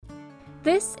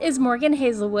This is Morgan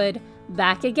Hazelwood,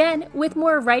 back again with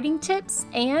more writing tips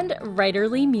and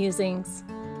writerly musings.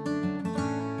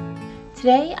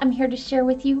 Today I'm here to share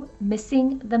with you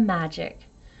Missing the Magic.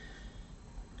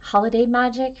 Holiday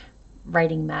magic,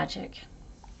 writing magic.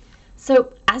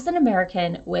 So, as an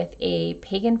American with a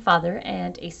pagan father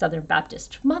and a Southern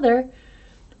Baptist mother,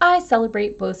 I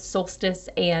celebrate both solstice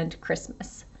and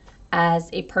Christmas.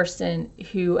 As a person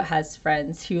who has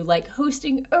friends who like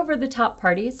hosting over-the-top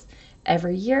parties,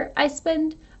 every year I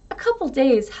spend a couple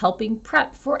days helping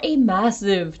prep for a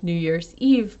massive New Year's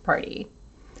Eve party.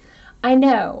 I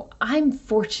know, I'm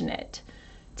fortunate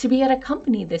to be at a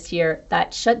company this year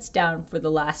that shuts down for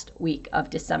the last week of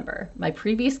December. My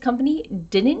previous company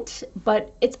didn't,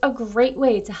 but it's a great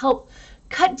way to help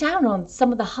cut down on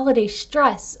some of the holiday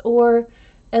stress, or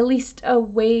at least a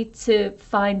way to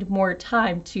find more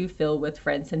time to fill with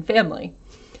friends and family.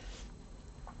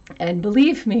 And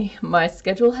believe me, my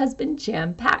schedule has been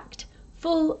jam-packed,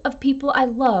 full of people I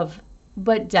love,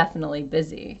 but definitely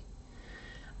busy.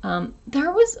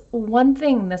 There was one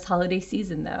thing this holiday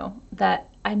season, though, that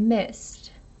I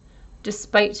missed,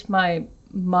 despite my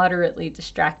moderately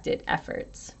distracted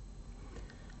efforts.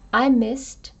 I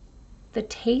missed the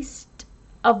taste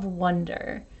of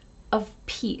wonder, of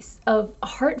peace, of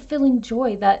heart-filling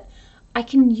joy that I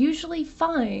can usually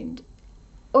find,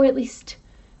 or at least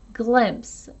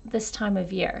glimpse, this time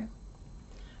of year.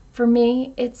 For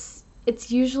me, it's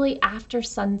usually after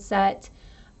sunset,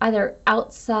 either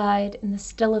outside in the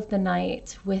still of the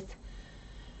night with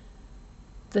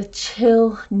the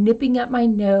chill nipping at my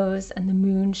nose and the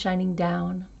moon shining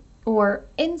down, or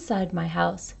inside my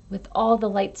house with all the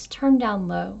lights turned down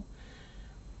low,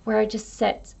 where I just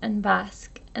sit and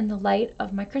bask in the light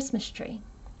of my Christmas tree.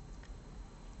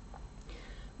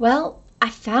 Well, I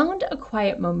found a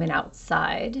quiet moment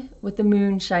outside with the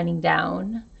moon shining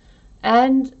down,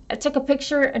 and I took a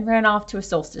picture and ran off to a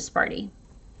solstice party.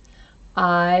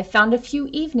 I found a few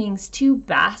evenings to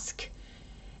bask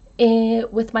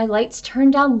with my lights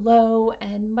turned down low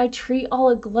and my tree all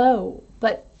aglow,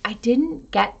 but I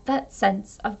didn't get that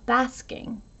sense of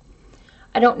basking.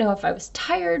 I don't know if I was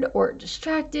tired or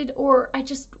distracted, or I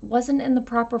just wasn't in the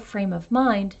proper frame of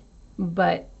mind,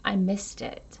 but I missed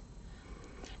it.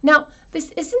 Now,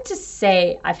 this isn't to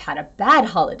say I've had a bad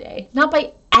holiday, not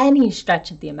by any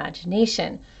stretch of the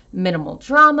imagination. Minimal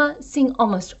drama, seeing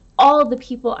almost all the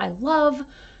people I love,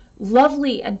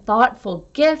 lovely and thoughtful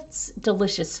gifts,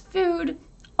 delicious food,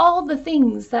 all the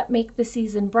things that make the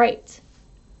season bright.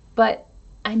 But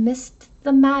I missed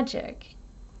the magic.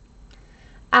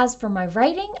 As for my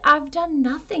writing, I've done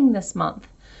nothing this month.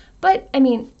 But,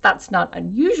 that's not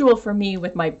unusual for me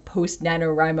with my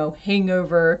post-NaNoWriMo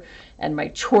hangover and my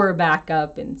chore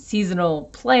backup and seasonal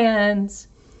plans.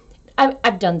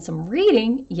 I've done some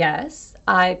reading, yes.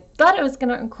 I thought I was going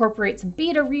to incorporate some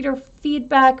beta reader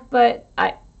feedback, but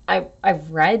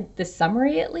I've read the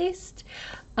summary at least.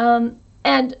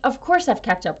 And of course I've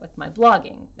kept up with my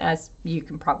blogging, as you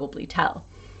can probably tell.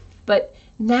 But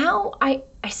now I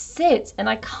sit and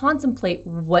I contemplate,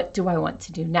 what do I want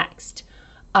to do next?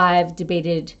 I've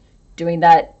debated doing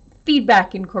that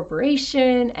feedback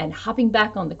incorporation and hopping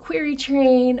back on the query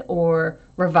train, or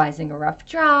revising a rough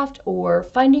draft, or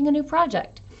finding a new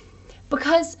project.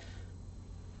 Because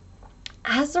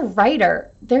as a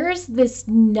writer, there's this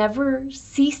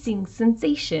never-ceasing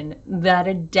sensation that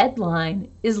a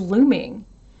deadline is looming.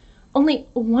 Only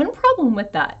one problem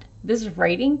with that, this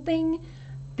writing thing,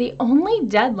 the only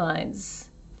deadlines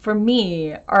for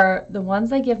me are the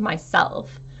ones I give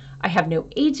myself. I have no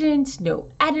agent, no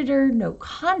editor, no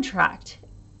contract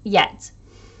yet.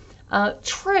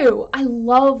 True, I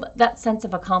love that sense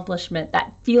of accomplishment,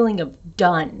 that feeling of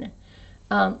done.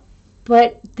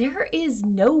 But there is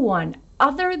no one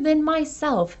other than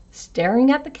myself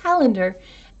staring at the calendar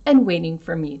and waiting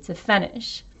for me to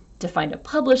finish. To find a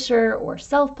publisher or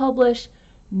self-publish,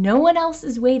 no one else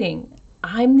is waiting.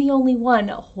 I'm the only one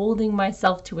holding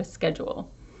myself to a schedule.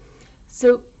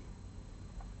 So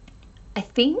I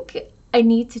think I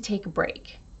need to take a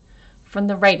break from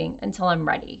the writing until I'm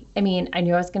ready. I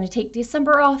knew I was going to take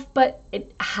December off, but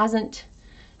it hasn't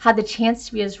had the chance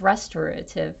to be as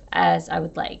restorative as I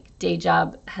would like. Day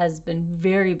job has been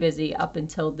very busy up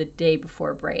until the day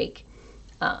before break,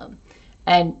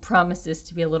 and promises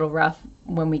to be a little rough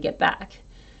when we get back.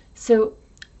 So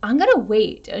I'm going to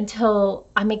wait until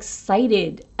I'm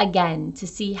excited again to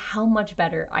see how much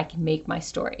better I can make my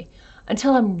story,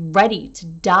 until I'm ready to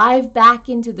dive back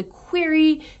into the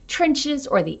query trenches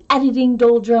or the editing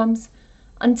doldrums,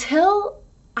 until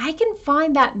I can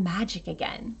find that magic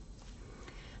again.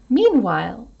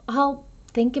 Meanwhile, I'll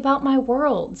think about my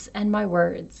worlds and my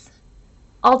words.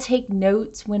 I'll take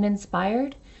notes when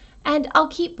inspired, and I'll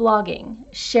keep blogging,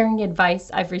 sharing advice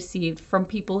I've received from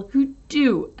people who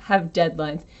do have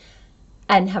deadlines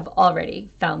and have already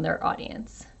found their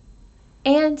audience.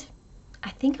 And I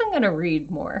think I'm going to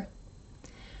read more.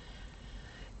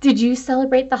 Did you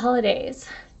celebrate the holidays?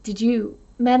 Did you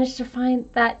manage to find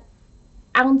that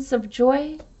ounce of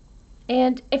joy?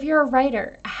 And if you're a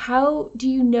writer, how do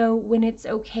you know when it's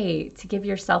okay to give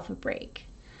yourself a break?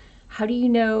 How do you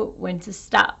know when to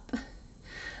stop?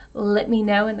 Let me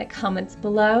know in the comments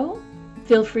below.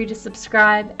 Feel free to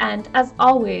subscribe, and as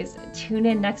always, tune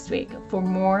in next week for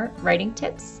more writing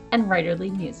tips and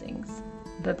writerly musings.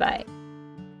 Bye-bye.